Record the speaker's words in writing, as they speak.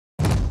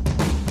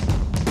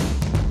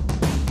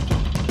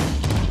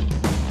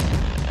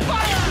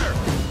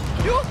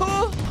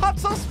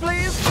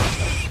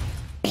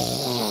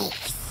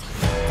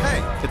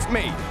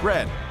me,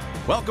 Red.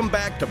 Welcome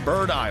back to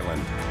Bird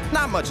Island.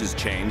 Not much has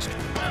changed.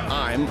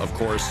 I'm, of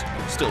course,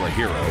 still a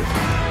hero.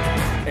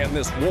 And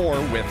this war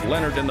with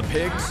Leonard and the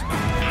pigs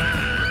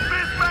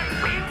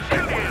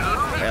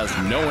has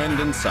no end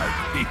in sight.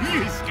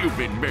 You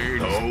stupid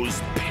birds.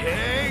 Those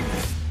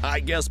pigs! I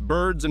guess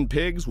birds and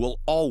pigs will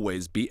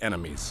always be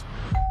enemies.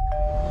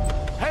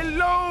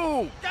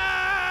 Hello!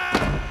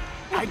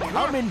 I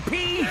come in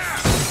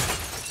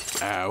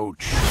peace.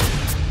 Ouch.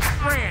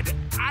 Red,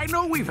 I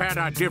know we've had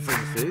our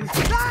differences,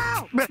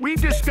 but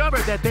we've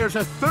discovered that there's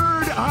a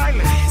third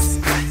island.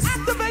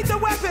 Activate the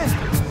weapon!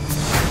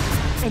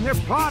 And they're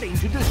plotting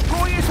to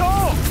destroy us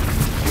all.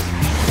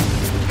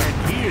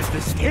 And here's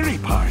the scary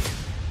part.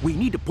 We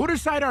need to put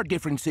aside our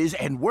differences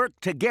and work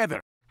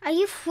together. Are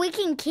you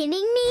freaking kidding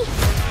me?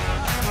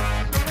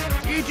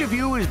 Each of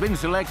you has been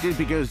selected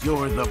because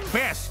you're the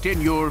best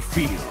in your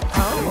field.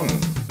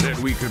 That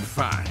we could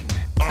find.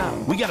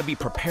 We gotta be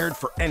prepared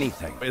for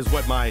anything, is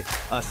what my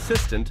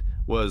assistant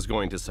was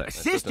going to say.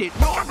 Assistant?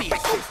 No, I'm the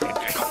assistant.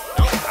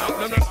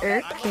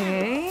 Okay.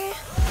 Please,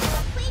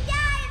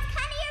 guys, it's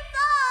kind of your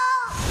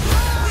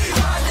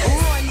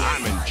fault.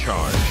 I'm in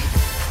charge.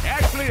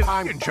 Actually,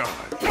 I'm in charge.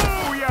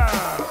 Oh,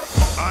 yeah.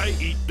 I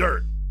eat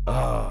dirt.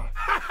 No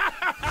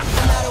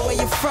matter where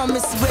you're from,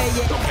 it's where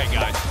you Okay,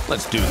 guys,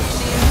 let's do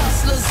this.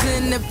 hustlers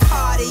in the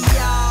party,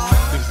 y'all.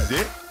 This is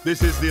it.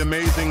 This is the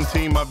amazing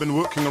team I've been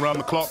working around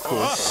the clock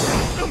for.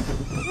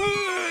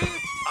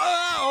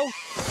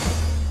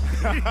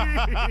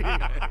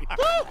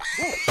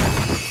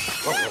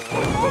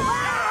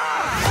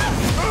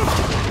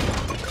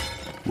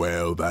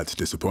 Well, that's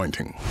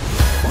disappointing.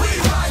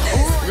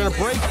 We're gonna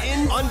break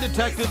in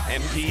undetected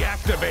and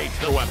deactivate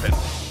the weapon.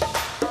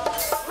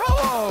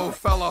 Hello,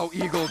 fellow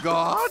Eagle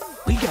God.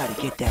 We gotta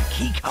get that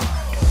key card.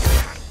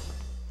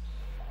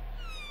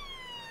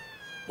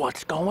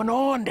 What's going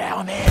on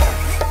down there?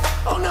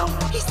 Oh no,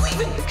 he's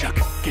leaving. Chuck,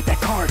 get that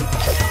card.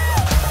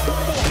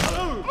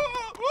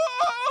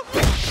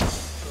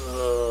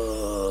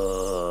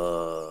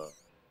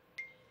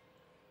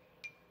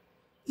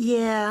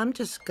 Yeah, I'm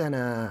just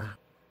gonna...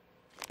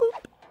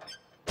 Boop.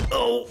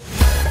 Oh.